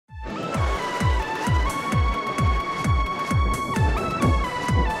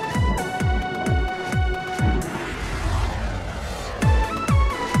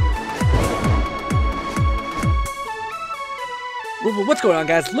What's going on,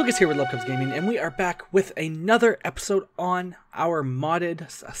 guys? Lucas here with Lubcubs Gaming, and we are back with another episode on our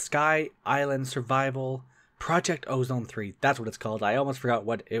modded Sky Island Survival Project Ozone 3. That's what it's called. I almost forgot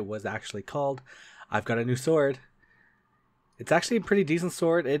what it was actually called. I've got a new sword. It's actually a pretty decent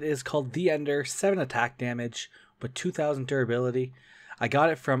sword. It is called The Ender, 7 attack damage with 2000 durability. I got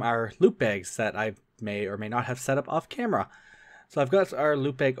it from our loot bags that I may or may not have set up off camera. So I've got our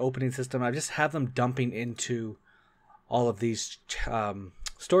loot bag opening system. I just have them dumping into all of these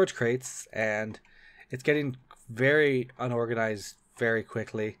storage crates, and it's getting very unorganized very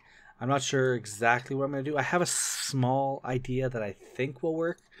quickly. I'm not sure exactly what I'm going to do. I have a small idea that I think will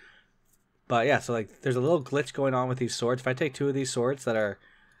work. But yeah, so like there's a little glitch going on with these swords. If I take 2 of these swords that are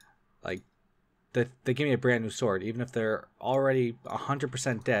like, they give me a brand new sword, even if they're already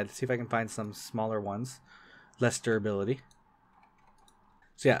 100% dead. Let's see if I can find some smaller ones. Less durability.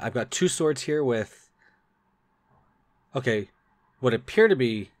 So yeah, I've got 2 swords here with, okay, what appear to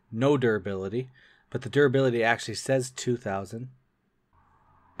be no durability, but the durability actually says 2000.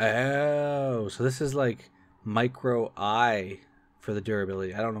 Oh, so this is like micro I for the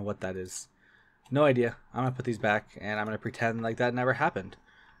durability. I don't know what that is. No idea. I'm going to put these back, and I'm going to pretend like that never happened.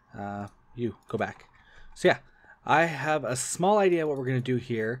 You, go back. So yeah, I have a small idea what we're going to do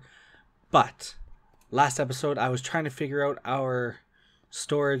here, but last episode I was trying to figure out our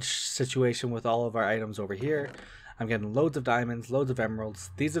storage situation with all of our items over here. I'm getting loads of diamonds, loads of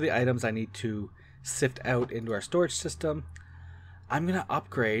emeralds. These are the items I need to sift out into our storage system. I'm going to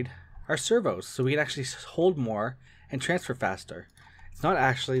upgrade our servos so we can actually hold more and transfer faster. It's not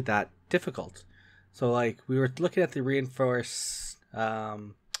actually that difficult. So like we were looking at the reinforced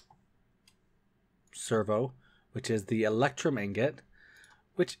servo, which is the electrum ingot,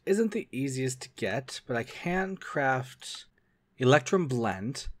 which isn't the easiest to get, but I can craft electrum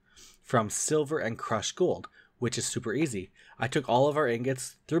blend from silver and crushed gold, which is super easy. I took all of our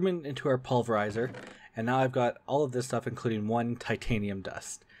ingots, threw them into our pulverizer, and now I've got all of this stuff, including 1 titanium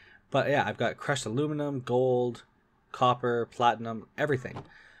dust. But yeah, I've got crushed aluminum, gold, copper, platinum, everything.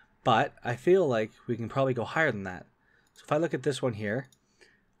 But I feel like we can probably go higher than that. So if I look at this one here,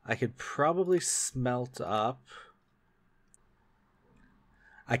 I could probably smelt up.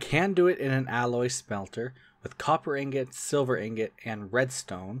 I can do it in an alloy smelter with copper ingot, silver ingot, and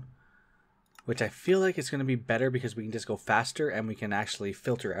redstone, which I feel like it's going to be better because we can just go faster and we can actually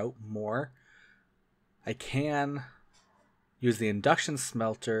filter out more. I can use the induction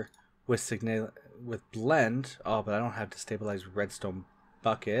smelter with blend. Oh, but I don't have to stabilize redstone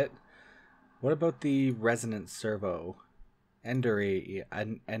bucket. What about the resonant servo? Endurium.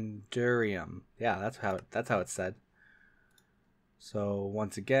 Yeah, that's how it's said. So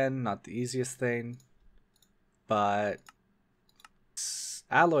once again, not the easiest thing, but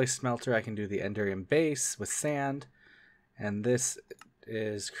alloy smelter, I can do the endurium base with sand, and this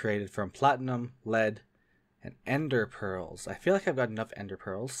is created from platinum, lead, and ender pearls. I feel like I've got enough ender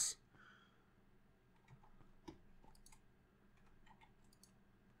pearls.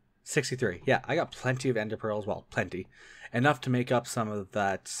 $63. Yeah, I got plenty of ender pearls. Well, plenty. Enough to make up some of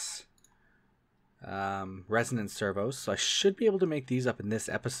that resonance servos. So I should be able to make these up in this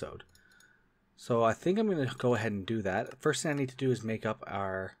episode. So I think I'm going to go ahead and do that. First thing I need to do is make up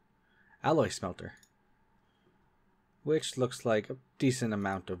our alloy smelter, which looks like a decent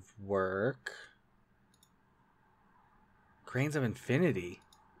amount of work. Grains of infinity.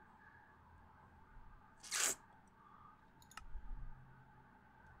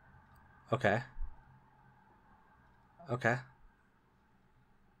 Okay. Okay.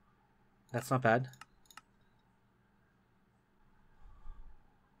 That's not bad.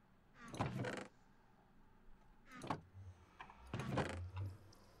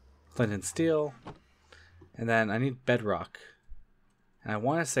 Flint and steel. And then I need bedrock. And I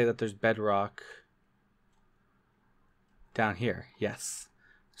want to say that there's bedrock down here. Yes.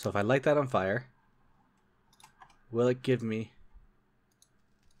 So if I light that on fire, will it give me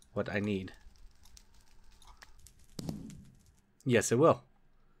what I need? Yes, it will.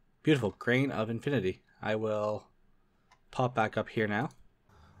 Beautiful. Grain of infinity. I will pop back up here now.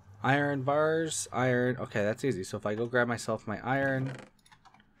 Iron bars. Iron. Okay, that's easy. So if I go grab myself my iron.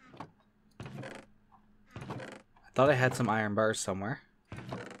 I thought I had some iron bars somewhere.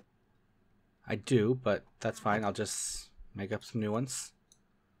 I do, but that's fine. I'll just make up some new ones.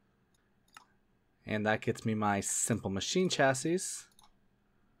 And that gets me my simple machine chassis.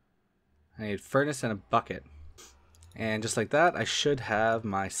 I need a furnace and a bucket. And just like that, I should have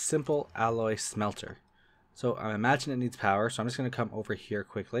my simple alloy smelter. So I imagine it needs power, so I'm just going to come over here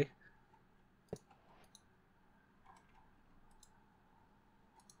quickly.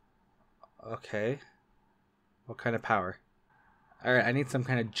 Okay. What kind of power? Alright, I need some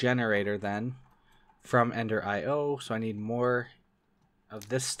kind of generator then from Ender IO, so I need more of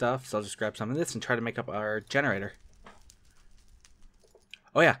this stuff, so I'll just grab some of this and try to make up our generator.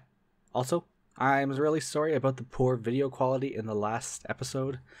 Oh yeah, also, I'm really sorry about the poor video quality in the last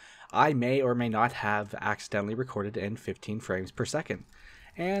episode. I may or may not have accidentally recorded in 15 frames per second,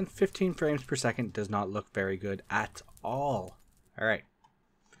 and 15 frames per second does not look very good at all. Alright,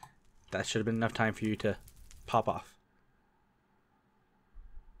 that should have been enough time for you to pop off.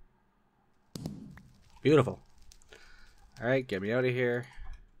 Beautiful. Alright, get me out of here.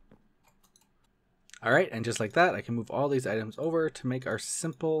 Alright, and just like that, I can move all these items over to make our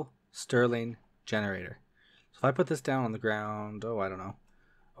simple Stirling generator. So if I put this down on the ground, oh, I don't know.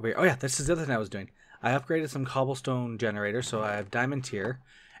 Over here. Oh yeah, this is the other thing I was doing. I upgraded some cobblestone generators, so I have diamond tier,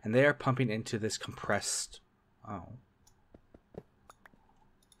 and they are pumping into this compressed... Oh.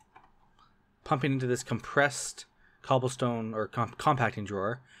 Pumping into this compressed cobblestone or compacting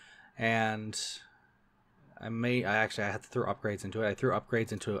drawer, and... I had to throw upgrades into it. I threw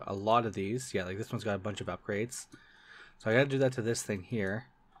upgrades into a lot of these. Yeah, like this one's got a bunch of upgrades. So I gotta do that to this thing here.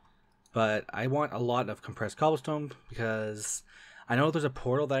 But I want a lot of compressed cobblestone because I know there's a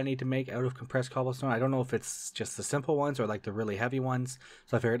portal that I need to make out of compressed cobblestone. I don't know if it's just the simple ones or like the really heavy ones.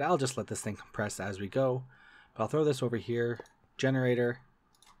 So I figured I'll just let this thing compress as we go. But I'll throw this over here. Generator.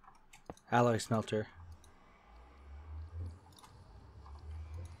 Alloy smelter.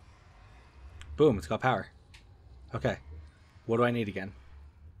 Boom, it's got power. Okay, what do I need again?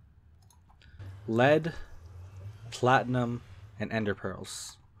 Lead, platinum, and ender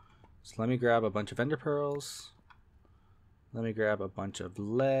pearls. So let me grab a bunch of ender pearls. Let me grab a bunch of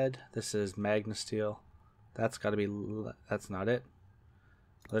lead. This is magna steel. That's got to be... That's not it.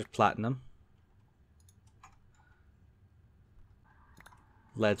 There's platinum.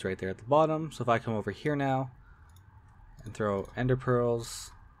 Lead's right there at the bottom. So if I come over here now and throw ender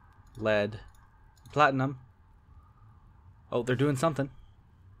pearls, lead, platinum... Oh, they're doing something.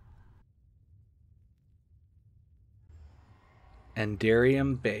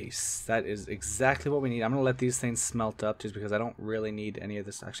 Enderium base. That is exactly what we need. I'm going to let these things smelt up just because I don't really need any of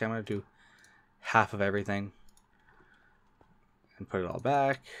this. Actually, I'm going to do half of everything. And put it all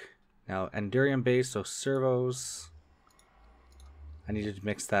back. Now, Enderium base, so servos. I need to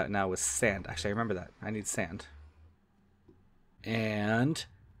mix that now with sand. Actually, I remember that. I need sand. And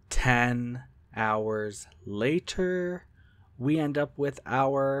 10 hours later... we end up with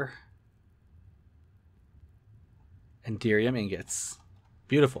our Enderium ingots.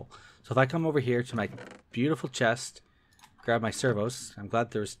 Beautiful. So if I come over here to my beautiful chest, grab my servos, I'm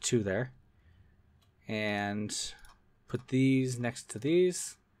glad there's 2 there, and put these next to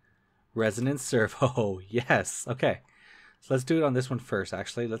these. Resonance servo. Yes. Okay. So let's do it on this one first,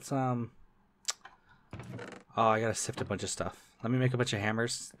 actually. Let's, oh, I gotta sift a bunch of stuff. Let me make a bunch of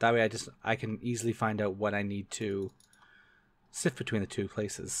hammers. That way I can easily find out what I need to sift between the 2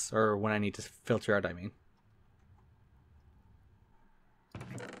 places, or when I need to filter out, I mean.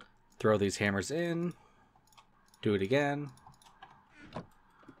 Throw these hammers in, do it again,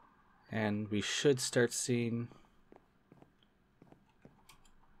 and we should start seeing...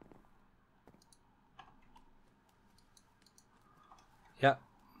 Yep,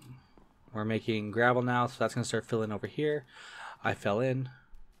 we're making gravel now, so that's going to start filling over here. I fell in.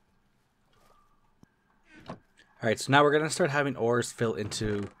 Alright, so now we're going to start having ores fill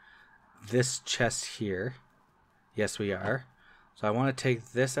into this chest here. Yes, we are. So I want to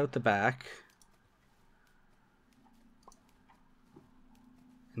take this out the back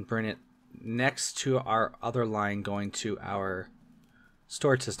and bring it next to our other line going to our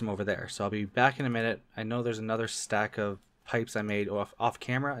storage system over there. So I'll be back in a minute. I know there's another stack of pipes I made off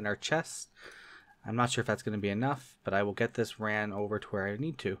camera in our chest. I'm not sure if that's going to be enough, but I will get this ran over to where I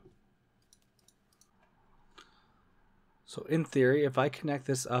need to. So in theory, if I connect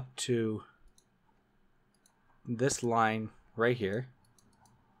this up to this line right here,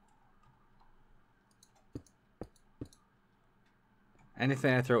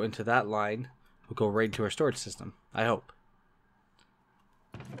 anything I throw into that line will go right into our storage system, I hope.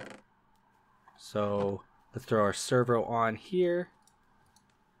 So let's throw our servo on here.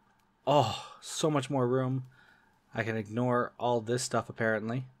 Oh, so much more room. I can ignore all this stuff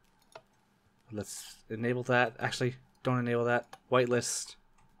apparently. Let's enable that. Actually, don't enable that. Whitelist.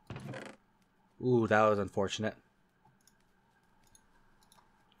 Ooh, that was unfortunate.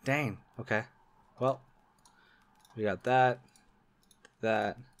 Dang. Okay. Well, we got that.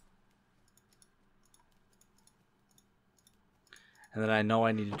 That. And then I know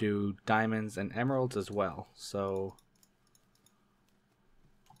I need to do diamonds and emeralds as well. So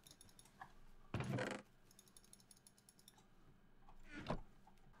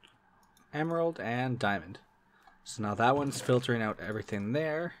emerald, and diamond. So now that one's filtering out everything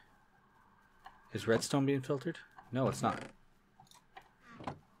there. Is redstone being filtered? No, it's not.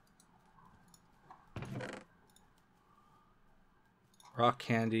 Rock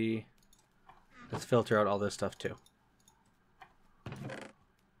candy. Let's filter out all this stuff too.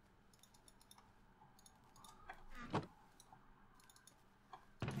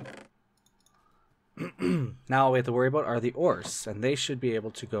 Now all we have to worry about are the ores, and they should be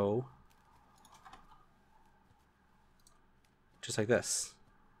able to go just like this.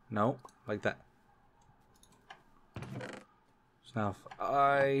 No, like that. So now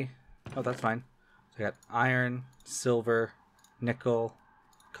if oh, that's fine. So I got iron, silver, nickel,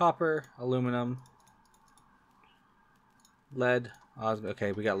 copper, aluminum, lead, osmium.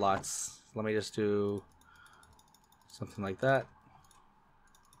 Okay, we got lots. Let me just do something like that.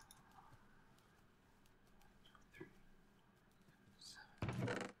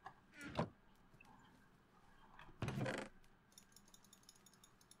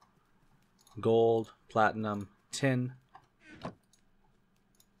 Gold, platinum, tin.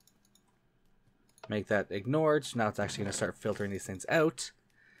 Make that ignored. So now it's actually going to start filtering these things out.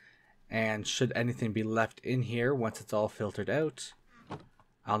 And should anything be left in here, once it's all filtered out,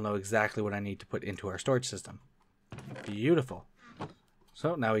 I'll know exactly what I need to put into our storage system. Beautiful.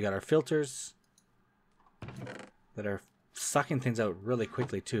 So now we got our filters that are sucking things out really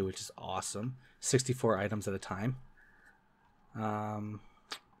quickly too, which is awesome. 64 items at a time.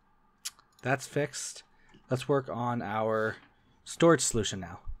 That's fixed. Let's work on our storage solution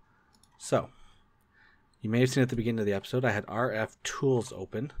now. So, you may have seen at the beginning of the episode, I had RF tools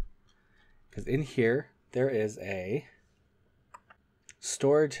open. Because in here, there is a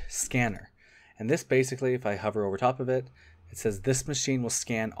storage scanner. And this basically, if I hover over top of it, it says this machine will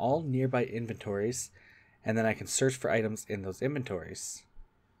scan all nearby inventories, and then I can search for items in those inventories.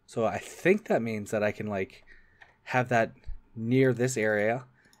 So I think that means that I can like have that near this area,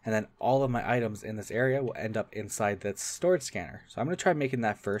 and then all of my items in this area will end up inside that storage scanner. So I'm going to try making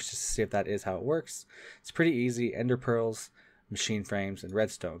that first just to see if that is how it works. It's pretty easy. Ender pearls, machine frames, and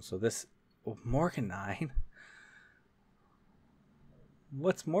redstone. So this... Oh, Morganine?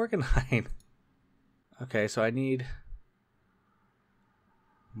 What's Morganine? Okay, so I need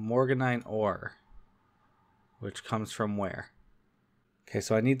Morganine ore. Which comes from where? Okay,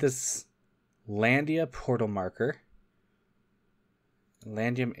 so I need this Landia portal marker.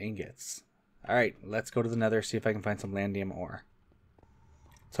 Landium ingots. Alright, let's go to the nether, see if I can find some Landium ore.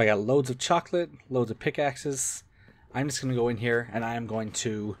 So I got loads of chocolate, loads of pickaxes. I'm just going to go in here and I am going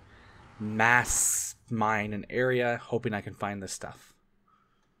to mass mine an area, hoping I can find this stuff.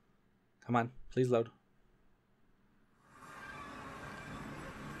 Come on, please load.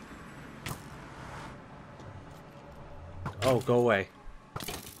 Oh, go away.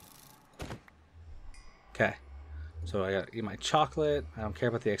 Okay. So I gotta eat my chocolate. I don't care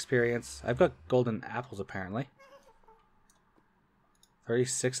about the experience. I've got golden apples apparently.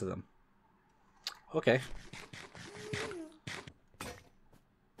 36 of them. Okay.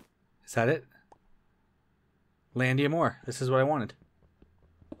 Is that it? Landium ore. This is what I wanted.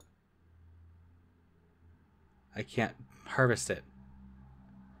 I can't harvest it.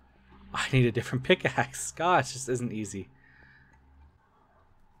 I need a different pickaxe. Gosh, this isn't easy.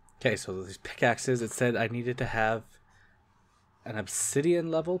 Okay, so these pickaxes, it said I needed to have an obsidian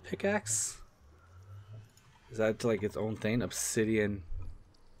level pickaxe. Is that like its own thing? Obsidian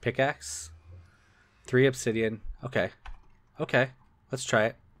pickaxe? 3 obsidian. Okay. Okay, let's try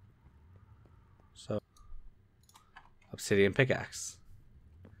it. So, obsidian pickaxe.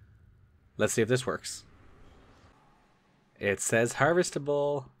 Let's see if this works. It says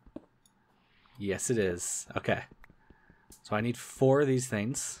harvestable. Yes, it is. Okay. So I need 4 of these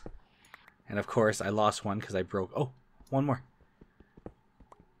things. And of course, I lost one because I broke... Oh, one more.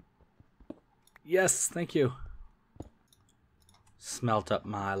 Yes, thank you. Smelt up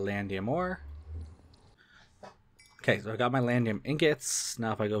my Landium ore. Okay, so I got my Landium ingots.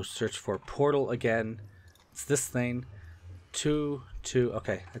 Now if I go search for portal again, it's this thing. 2, 2.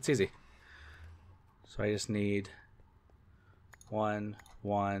 Okay, that's easy. So I just need 1,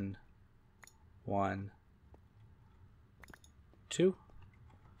 1, 1, 2.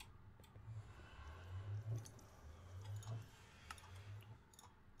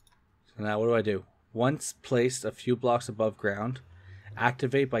 So now what do? Once placed a few blocks above ground,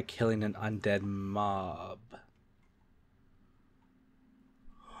 activate by killing an undead mob.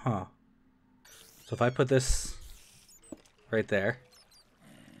 Huh. So if I put this right there.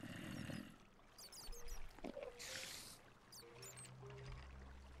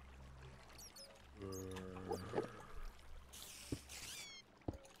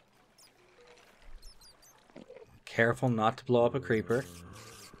 Careful not to blow up a creeper.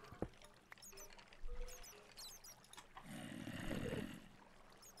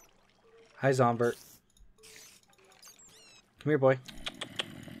 Hi, Zombert. Come here, boy.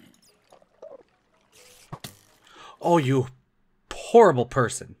 Oh, you horrible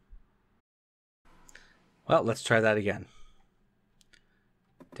person. Well, let's try that again.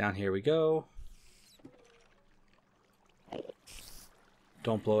 Down here we go.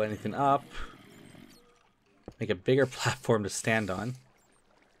 Don't blow anything up. Make a bigger platform to stand on.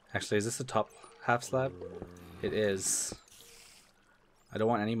 Actually, is this the top half slab? It is. I don't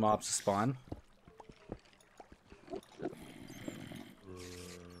want any mobs to spawn.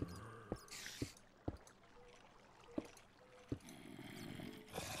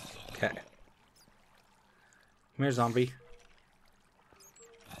 Okay. Come here, zombie.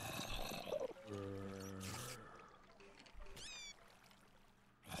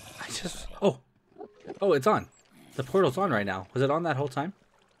 Oh, it's on. The portal's on right now. Was it on that whole time?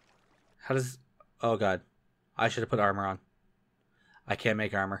 How does... Oh, God. I should have put armor on. I can't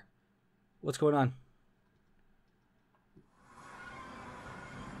make armor. What's going on?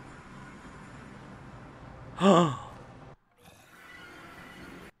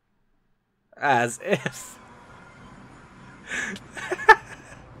 As if.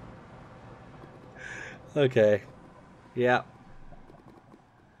 Okay. Yeah.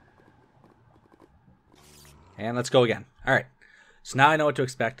 And let's go again. Alright. So now I know what to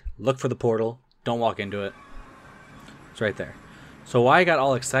expect. Look for the portal. Don't walk into it. It's right there. So why I got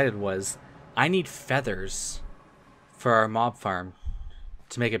all excited was I need feathers for our mob farm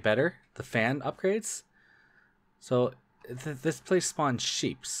to make it better. The fan upgrades. So this place spawns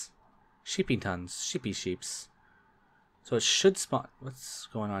sheeps. Sheepingtons. Sheepy sheeps. So it should spawn... What's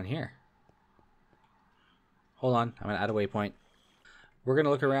going on here? Hold on. I'm going to add a waypoint. We're going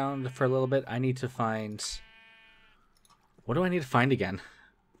to look around for a little bit. I need to find... What do I need to find again?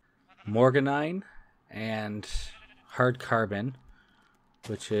 Morganine and hard carbon,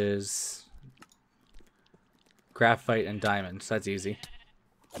 which is graphite and diamonds. That's easy.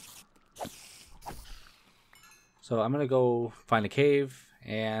 So I'm gonna go find a cave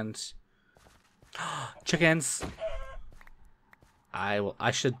and chickens.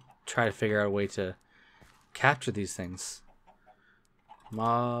 I should try to figure out a way to capture these things.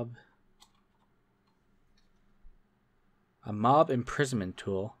 Mob. A mob imprisonment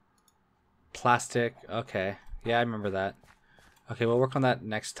tool. Plastic. Okay. Yeah, I remember that. Okay, we'll work on that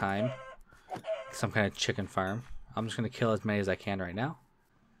next time. Some kind of chicken farm. I'm just going to kill as many as I can right now.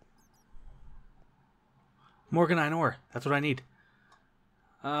 Morganine ore. That's what I need.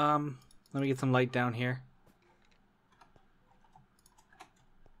 Let me get some light down here.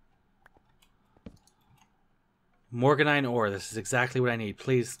 Morganine ore. This is exactly what I need.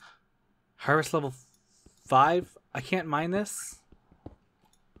 Please. Harvest level 5. I can't mine this.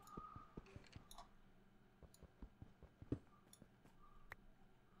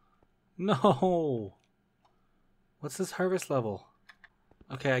 No. What's this harvest level?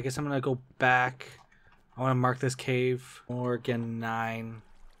 Okay, I guess I'm gonna go back. I want to mark this cave. Morganine.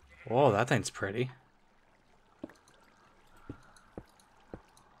 Whoa, that thing's pretty.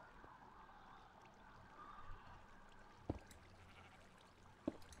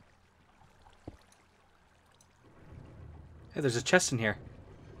 Hey, there's a chest in here.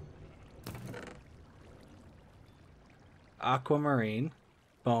 Aquamarine,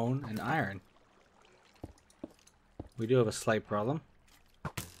 bone, and iron. We do have a slight problem.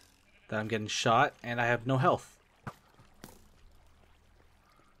 That I'm getting shot, and I have no health.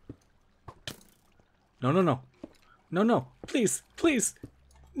 No, no, no. No, no. Please, please.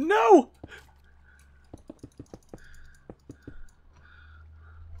 No!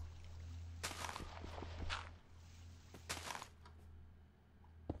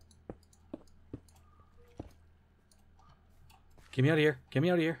 Get me out of here. Get me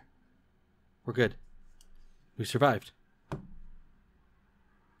out of here. We're good. We survived.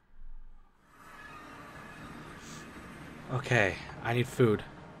 Okay, I need food.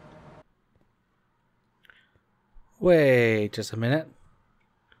 Wait just a minute.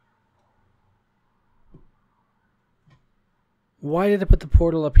 Why did it put the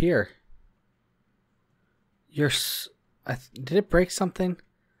portal up here? Did it break something?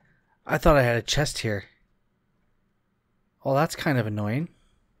 I thought I had a chest here. Well, that's kind of annoying.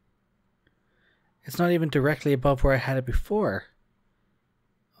 It's not even directly above where I had it before.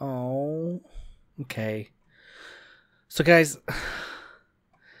 Oh, okay. So guys,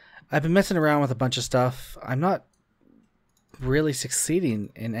 I've been messing around with a bunch of stuff. I'm not really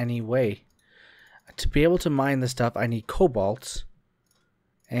succeeding in any way. To be able to mine this stuff, I need cobalt.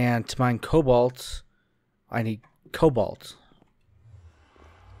 And to mine cobalt, I need cobalt.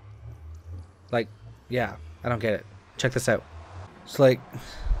 Like, yeah, I don't get it. Check this out. So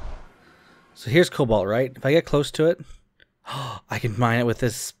here's cobalt, right? If I get close to it, I can mine it with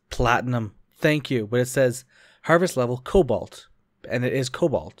this platinum. Thank you. But it says harvest level cobalt, and it is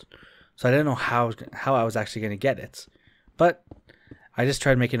cobalt. So I didn't know how I was actually going to get it. But I just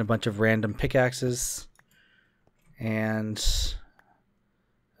tried making a bunch of random pickaxes, and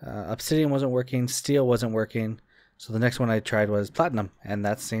obsidian wasn't working, steel wasn't working. So the next one I tried was platinum, and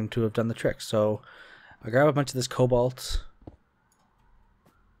that seemed to have done the trick. So I grab a bunch of this cobalt,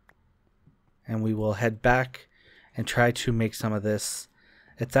 and we will head back and try to make some of this.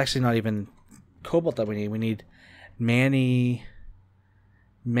 It's actually not even cobalt that we need. We need manillion.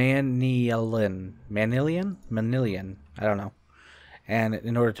 I don't know. And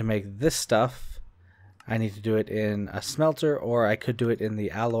in order to make this stuff, I need to do it in a smelter, or I could do it in the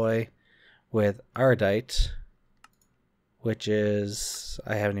alloy with irodite, which is,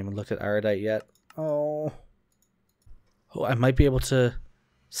 I haven't even looked at irodite yet. Oh, I might be able to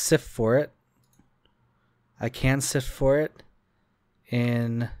sift for it. I can sift for it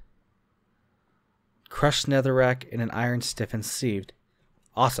in crushed netherrack in an iron stiffened sieved.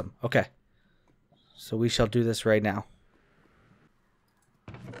 Awesome. Okay. So we shall do this right now.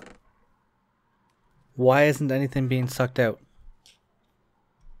 Why isn't anything being sucked out?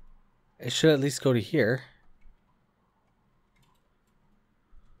 It should at least go to here.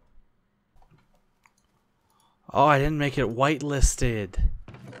 Oh, I didn't make it whitelisted.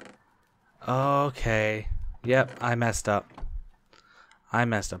 Okay. Yep, I messed up. I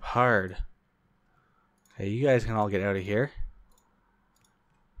messed up hard. Okay, you guys can all get out of here.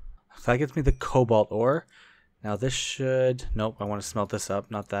 So that gets me the cobalt ore. Now this should... Nope, I want to smelt this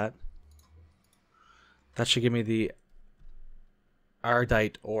up, not that. That should give me the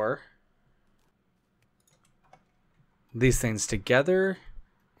irodite ore. These things together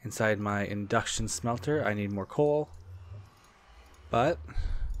inside my induction smelter. I need more coal. But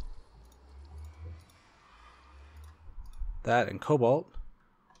that and cobalt.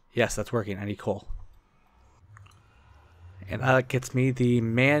 Yes, that's working. I need coal. And that gets me the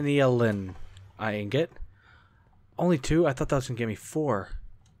manillion ingot. Only 2? I thought that was going to give me 4.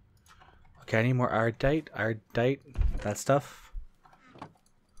 Okay, I need more irodite. Irodite, that stuff.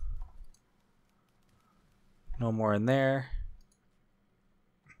 No more in there.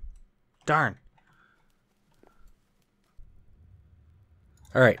 Darn.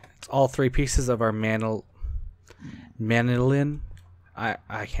 Alright, it's all 3 pieces of our manillion.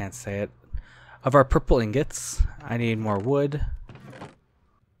 I can't say it. Of our purple ingots. I need more wood.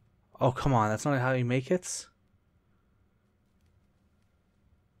 Oh, come on. That's not how you make it.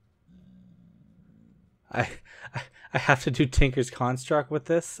 I have to do Tinker's Construct with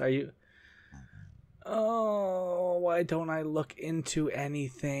this? Are you... Oh, why don't I look into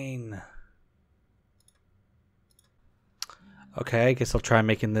anything? Okay, I guess I'll try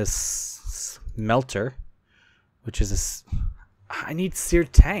making this smelter. Which is a... I need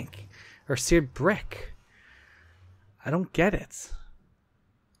seared tank. Or seared brick. I don't get it.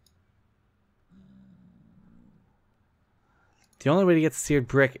 The only way to get seared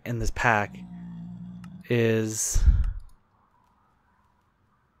brick in this pack is...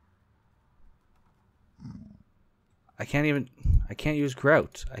 I can't use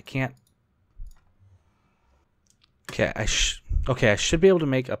grout. I can't... Okay, I should be able to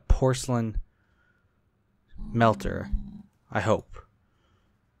make a porcelain melter. I hope.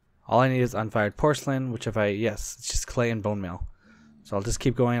 All I need is unfired porcelain, which yes, it's just clay and bone meal. So I'll just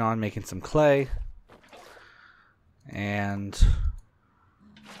keep going on making some clay. And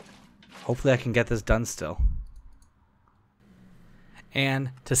hopefully I can get this done still.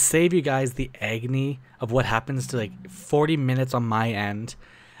 And to save you guys the agony of what happens to like 40 minutes on my end,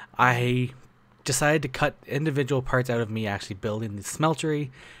 I decided to cut individual parts out of me actually building the smeltery.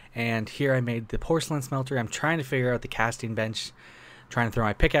 And here I made the porcelain smelter. I'm trying to figure out the casting bench, trying to throw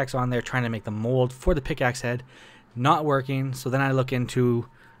my pickaxe on there, trying to make the mold for the pickaxe head. Not working. So then I look into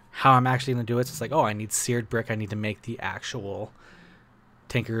how I'm actually going to do it. So it's like, oh, I need seared brick. I need to make the actual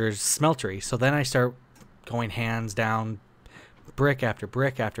Tinker's smeltery. So then I start going hands down, brick after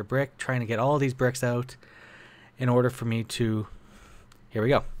brick after brick, trying to get all these bricks out in order for me to, here we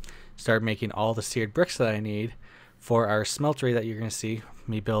go, start making all the seared bricks that I need for our smeltery that you're going to see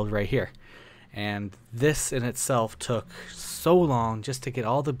me build right here. And this in itself took so long just to get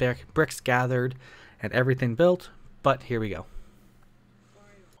all the bricks gathered and everything built, but here we go.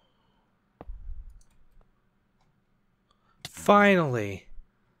 Finally!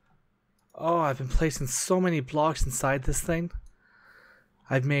 Oh, I've been placing so many blocks inside this thing.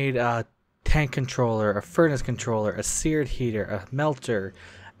 I've made tank controller, a furnace controller, a seared heater, a melter,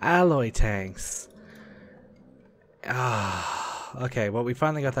 alloy tanks. Okay, well, we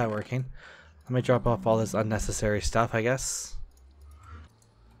finally got that working. Let me drop off all this unnecessary stuff, I guess.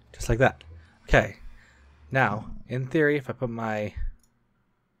 Just like that. Okay. Now, in theory, if I put my...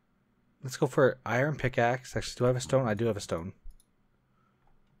 Let's go for iron pickaxe. Actually, do I have a stone? I do have a stone.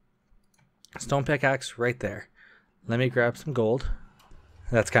 Stone pickaxe right there. Let me grab some gold.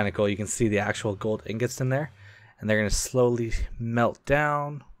 That's kind of cool. You can see the actual gold ingots in there. And they're going to slowly melt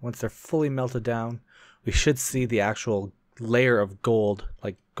down. Once they're fully melted down, we should see the actual layer of gold,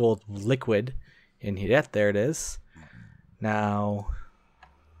 like gold liquid in here. Yep, there it is. Now...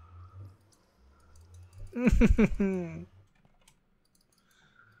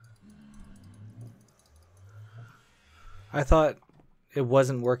 I thought it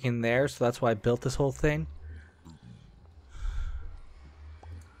wasn't working there, so that's why I built this whole thing.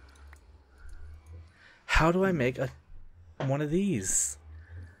 How do I make one of these?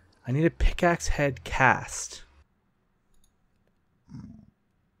 I need a pickaxe head cast.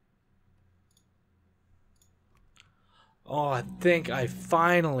 Oh, I think I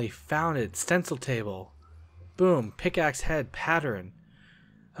finally found it. Stencil table. Boom. Pickaxe head pattern.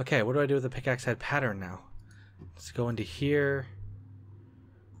 Okay, what do I do with the pickaxe head pattern now? Let's go into here.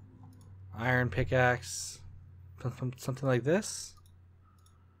 Iron pickaxe. Something like this.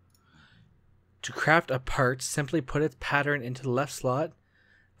 To craft a part, simply put its pattern into the left slot.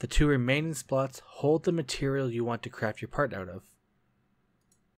 The two remaining slots hold the material you want to craft your part out of.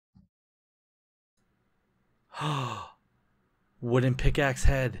 Wooden pickaxe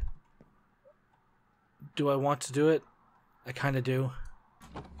head. Do I want to do it? I kind of do.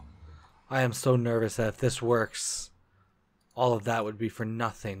 I am so nervous that if this works, all of that would be for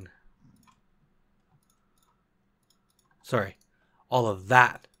nothing. Sorry, all of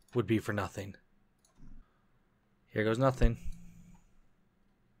that would be for nothing. Here goes nothing.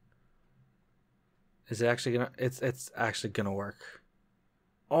 Is it actually gonna? It's actually gonna work.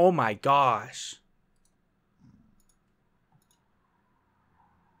 Oh my gosh.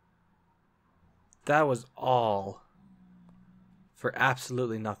 That was all for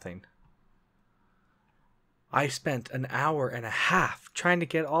absolutely nothing. I spent an hour and a half trying to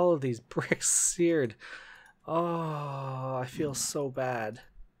get all of these bricks seared. Oh, I feel so bad.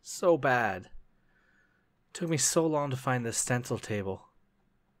 So bad. It took me so long to find this stencil table.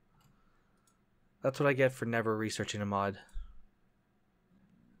 That's what I get for never researching a mod.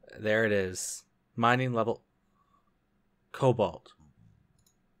 There it is. Mining level cobalt.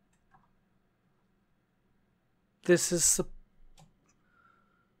 This is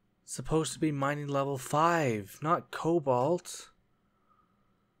supposed to be mining level 5, not cobalt.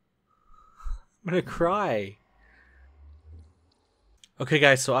 I'm gonna cry. Okay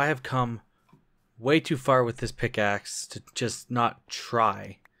guys, so I have come way too far with this pickaxe to just not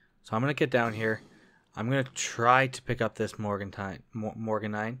try. So I'm gonna get down here. I'm gonna try to pick up this Morganine.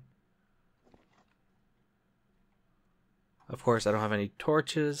 Of course, I don't have any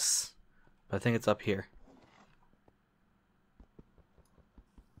torches, but I think it's up here.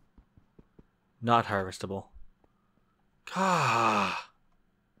 Not harvestable. Gah!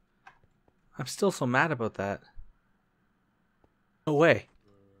 I'm still so mad about that. No way.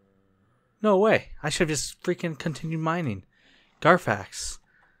 No way. I should have just freaking continued mining. Garfax.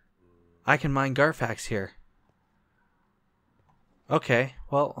 I can mine Garfax here. Okay,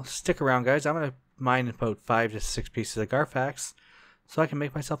 well, stick around, guys. I'm going to mine about 5 to 6 pieces of Garfax so I can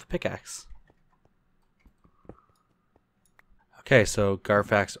make myself a pickaxe. Okay, so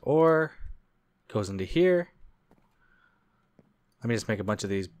Garfax ore goes into here. Let me just make a bunch of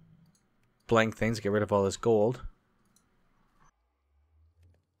these blank things to get rid of all this gold.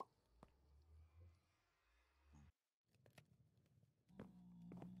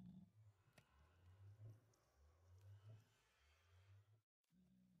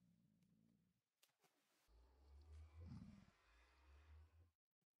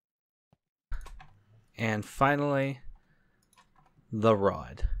 And finally, the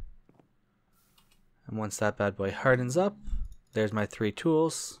rod. And once that bad boy hardens up, there's my 3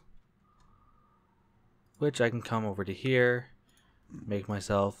 tools, which I can come over to here, make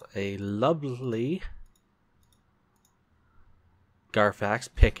myself a lovely Garfax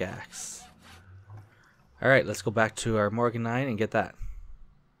pickaxe. Alright, let's go back to our Morganine and get that.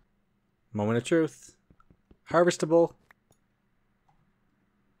 Moment of truth. Harvestable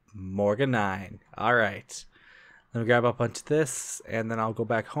Morganine. Alright. Let me grab a bunch of this, and then I'll go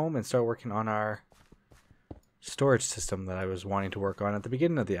back home and start working on our storage system that I was wanting to work on at the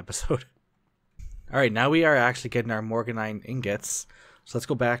beginning of the episode. Alright, now we are actually getting our Morganine ingots. So let's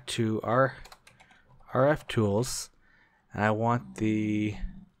go back to our RF tools, and I want the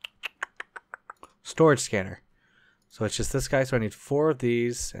storage scanner. So it's just this guy, so I need 4 of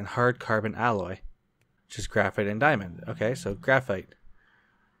these and hard carbon alloy, which is graphite and diamond. Okay, so graphite,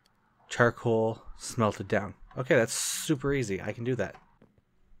 charcoal, smelted down. Okay, that's super easy. I can do that.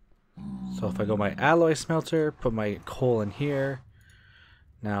 So if I go my alloy smelter, put my coal in here.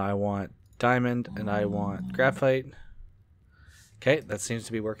 Now I want diamond and I want graphite. Okay, that seems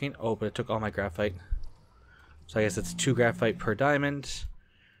to be working. Oh, but it took all my graphite. So I guess it's 2 graphite per diamond.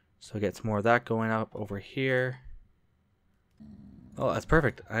 So it gets more of that going up over here. Oh, that's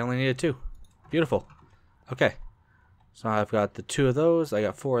perfect. I only needed 2. Beautiful. Okay. So now I've got the 2 of those. I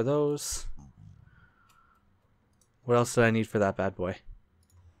got 4 of those. What else did I need for that bad boy?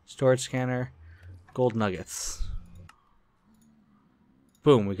 Storage scanner. Gold nuggets.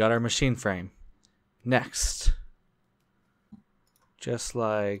 Boom, we got our machine frame. Next. Just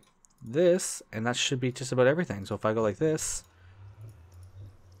like this, and that should be just about everything. So if I go like this,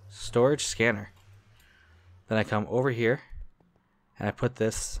 storage scanner. Then I come over here, and I put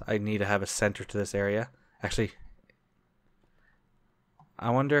this. I need to have a center to this area. Actually,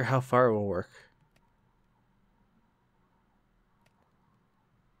 I wonder how far it will work.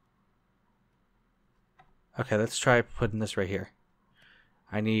 Okay, let's try putting this right here.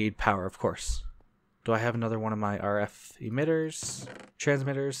 I need power, of course. Do I have another one of my RF emitters?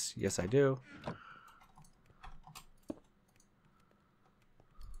 Transmitters? Yes, I do.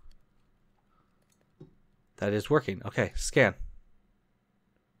 That is working. Okay, scan.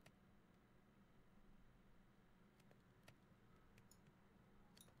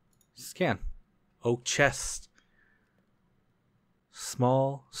 Scan. Oak chest.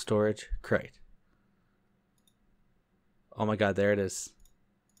 Small storage crate. Oh my god, there it is.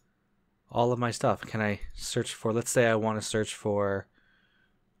 All of my stuff. Can I search for, let's say I want to search for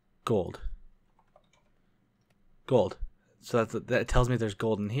gold. Gold. So that tells me there's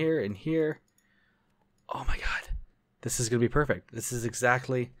gold in here and here. Oh my god. This is going to be perfect. This is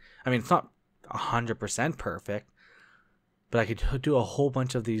exactly, I mean, it's not 100% perfect, but I could do a whole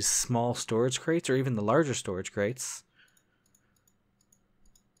bunch of these small storage crates or even the larger storage crates.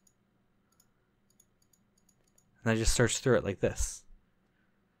 And I just search through it like this.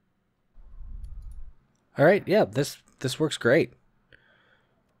 Alright, yeah, this works great.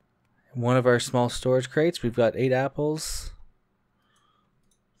 One of our small storage crates, we've got 8 apples.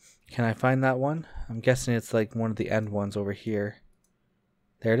 Can I find that one? I'm guessing it's like one of the end ones over here.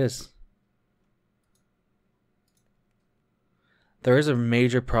 There it is. There is a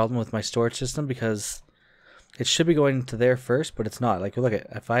major problem with my storage system because it should be going into there first, but it's not. Like, look at,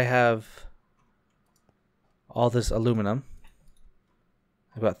 if I have all this aluminum,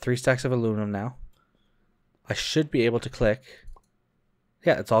 I've got 3 stacks of aluminum now. I should be able to click.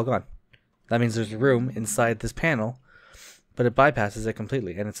 Yeah, it's all gone. That means there's room inside this panel, but it bypasses it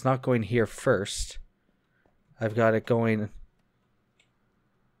completely. And it's not going here first. I've got it going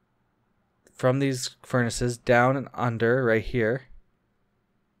from these furnaces down and under right here.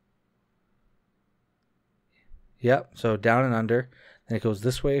 Yep, so down and under. Then it goes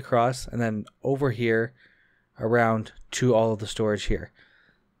this way across and then over here around to all of the storage here.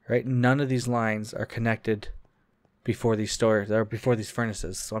 Right? None of these lines are connected before these before these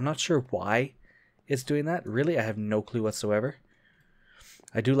furnaces. So I'm not sure why it's doing that. Really, I have no clue whatsoever.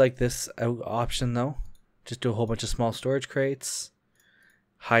 I do like this option though. Just do a whole bunch of small storage crates.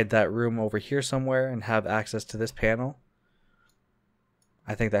 Hide that room over here somewhere and have access to this panel.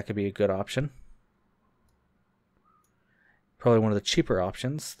 I think that could be a good option. Probably one of the cheaper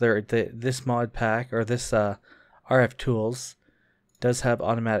options. This mod pack or this RF tools does have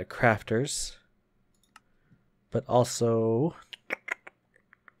automatic crafters, but also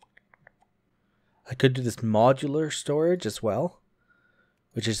I could do this modular storage as well,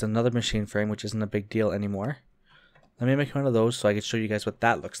 which is another machine frame, which isn't a big deal anymore. Let me make one of those so I can show you guys what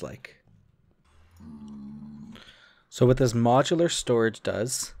that looks like. So what this modular storage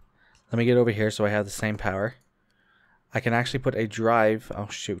does, let me get over here so I have the same power. I can actually put a drive. Oh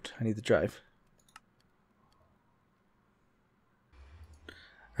shoot, I need the drive.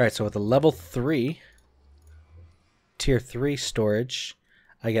 Alright, so with the level 3, tier 3 storage,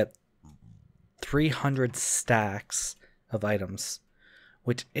 I get 300 stacks of items,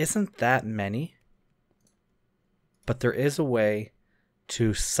 which isn't that many, but there is a way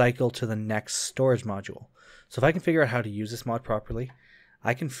to cycle to the next storage module. So if I can figure out how to use this mod properly,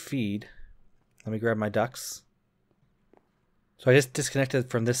 I can feed, let me grab my ducks. So I just disconnected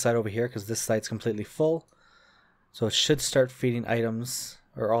from this side over here because this site's completely full. So it should start feeding items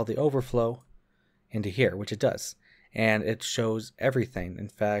or all the overflow into here, which it does. and it shows everything. In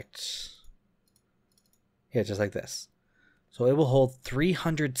fact, yeah, just like this. So it will hold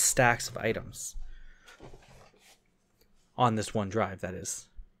 300 stacks of items on this one drive, that is.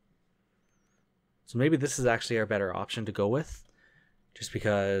 So maybe this is actually our better option to go with, just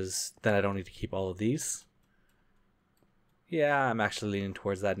because then I don't need to keep all of these. Yeah, I'm actually leaning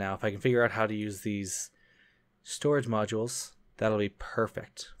towards that now. If I can figure out how to use these storage modules, that'll be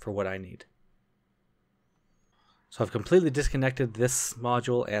perfect for what I need. So I've completely disconnected this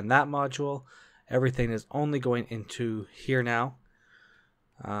module and that module. Everything is only going into here now.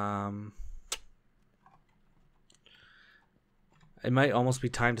 It might almost be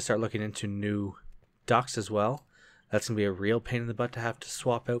time to start looking into new ducts as well. That's going to be a real pain in the butt to have to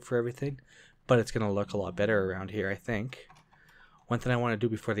swap out for everything, but it's going to look a lot better around here, I think. One thing I want to do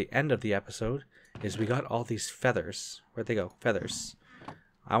before the end of the episode is we got all these feathers. Where'd they go? Feathers.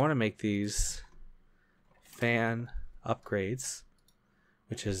 I want to make these fan upgrades,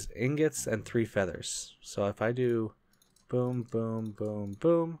 which is ingots and 3 feathers. So if I do boom, boom, boom,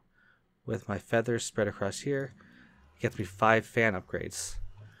 boom, with my feathers spread across here, it gets me 5 fan upgrades.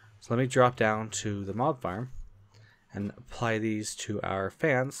 So let me drop down to the mob farm and apply these to our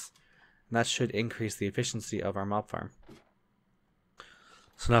fans, and that should increase the efficiency of our mob farm.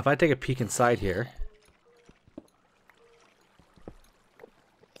 So now if I take a peek inside here,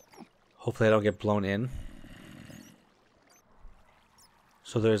 hopefully I don't get blown in.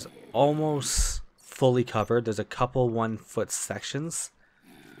 So there's almost fully covered. There's a couple 1-foot sections.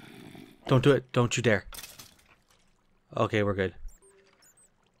 Don't do it. Don't you dare. Okay, we're good.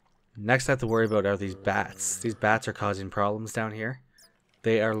 Next I have to worry about are these bats. These bats are causing problems down here.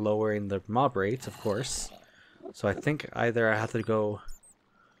 They are lowering the mob rates, of course. So I think either I have to go...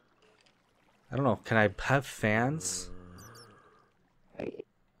 I don't know. Can I have fans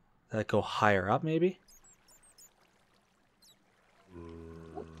that go higher up, maybe?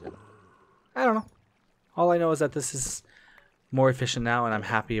 I don't know. All I know is that this is more efficient now, and I'm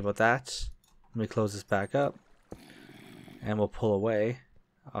happy about that. Let me close this back up, and we'll pull away.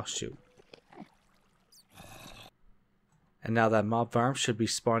 Oh, shoot. And now that mob farm should be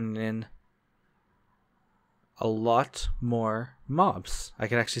spawning in a lot more mobs. I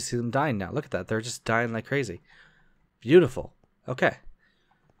can actually see them dying now. Look at that. They're just dying like crazy. Beautiful. Okay.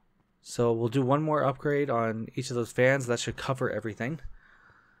 So we'll do one more upgrade on each of those fans. That should cover everything.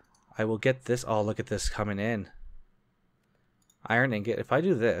 I will get this. Oh, look at this coming in. Iron ingot. If I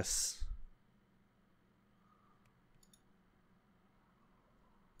do this...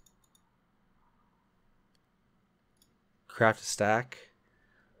 craft a stack.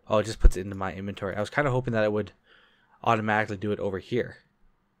 Oh, it just puts it into my inventory. I was kind of hoping that it would automatically do it over here.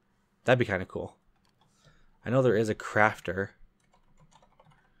 That'd be kind of cool. I know there is a crafter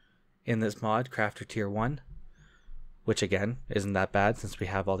in this mod, crafter tier 1, which again isn't that bad since we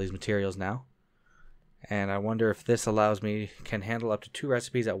have all these materials now. And I wonder if this allows me, can handle up to 2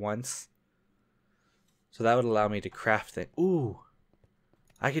 recipes at once. So that would allow me to craft it. Ooh,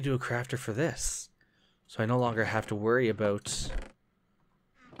 I could do a crafter for this. So I no longer have to worry about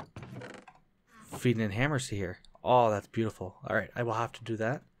feeding in hammers to here. Oh, that's beautiful. Alright, I will have to do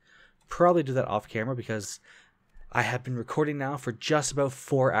that. Probably do that off camera because I have been recording now for just about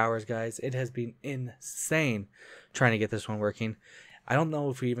 4 hours, guys. It has been insane trying to get this one working. I don't know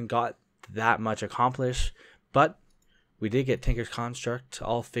if we even got that much accomplished, but we did get Tinker's Construct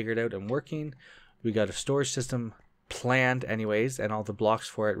all figured out and working. We got a storage system planned anyways, and all the blocks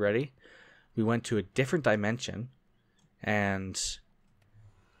for it ready. We went to a different dimension and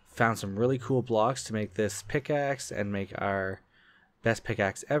found some really cool blocks to make this pickaxe and make our best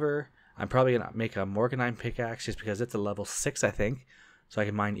pickaxe ever. I'm probably going to make a Morganine pickaxe just because it's a level 6, I think, so I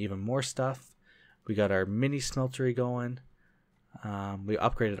can mine even more stuff. We got our mini smeltery going. We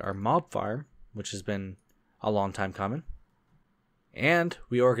upgraded our mob farm, which has been a long time coming. And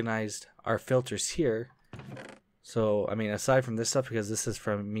we organized our filters here. So, I mean, aside from this stuff, because this is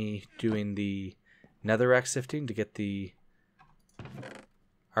from me doing the netherrack sifting to get the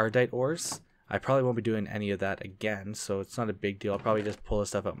ardite ores, I probably won't be doing any of that again, so it's not a big deal. I'll probably just pull the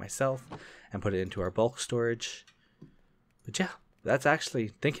stuff out myself and put it into our bulk storage. But yeah, that's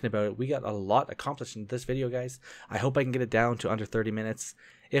actually, thinking about it, we got a lot accomplished in this video, guys. I hope I can get it down to under 30 minutes.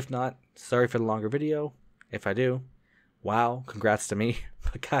 If not, sorry for the longer video. If I do, wow, congrats to me.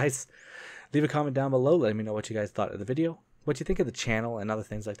 But guys, leave a comment down below letting me know what you guys thought of the video, what you think of the channel, and other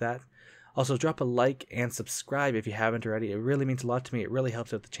things like that. Also, drop a like and subscribe if you haven't already. It really means a lot to me. It really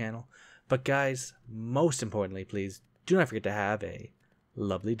helps out the channel. But guys, most importantly, please do not forget to have a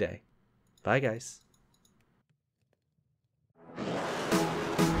lovely day. Bye, guys.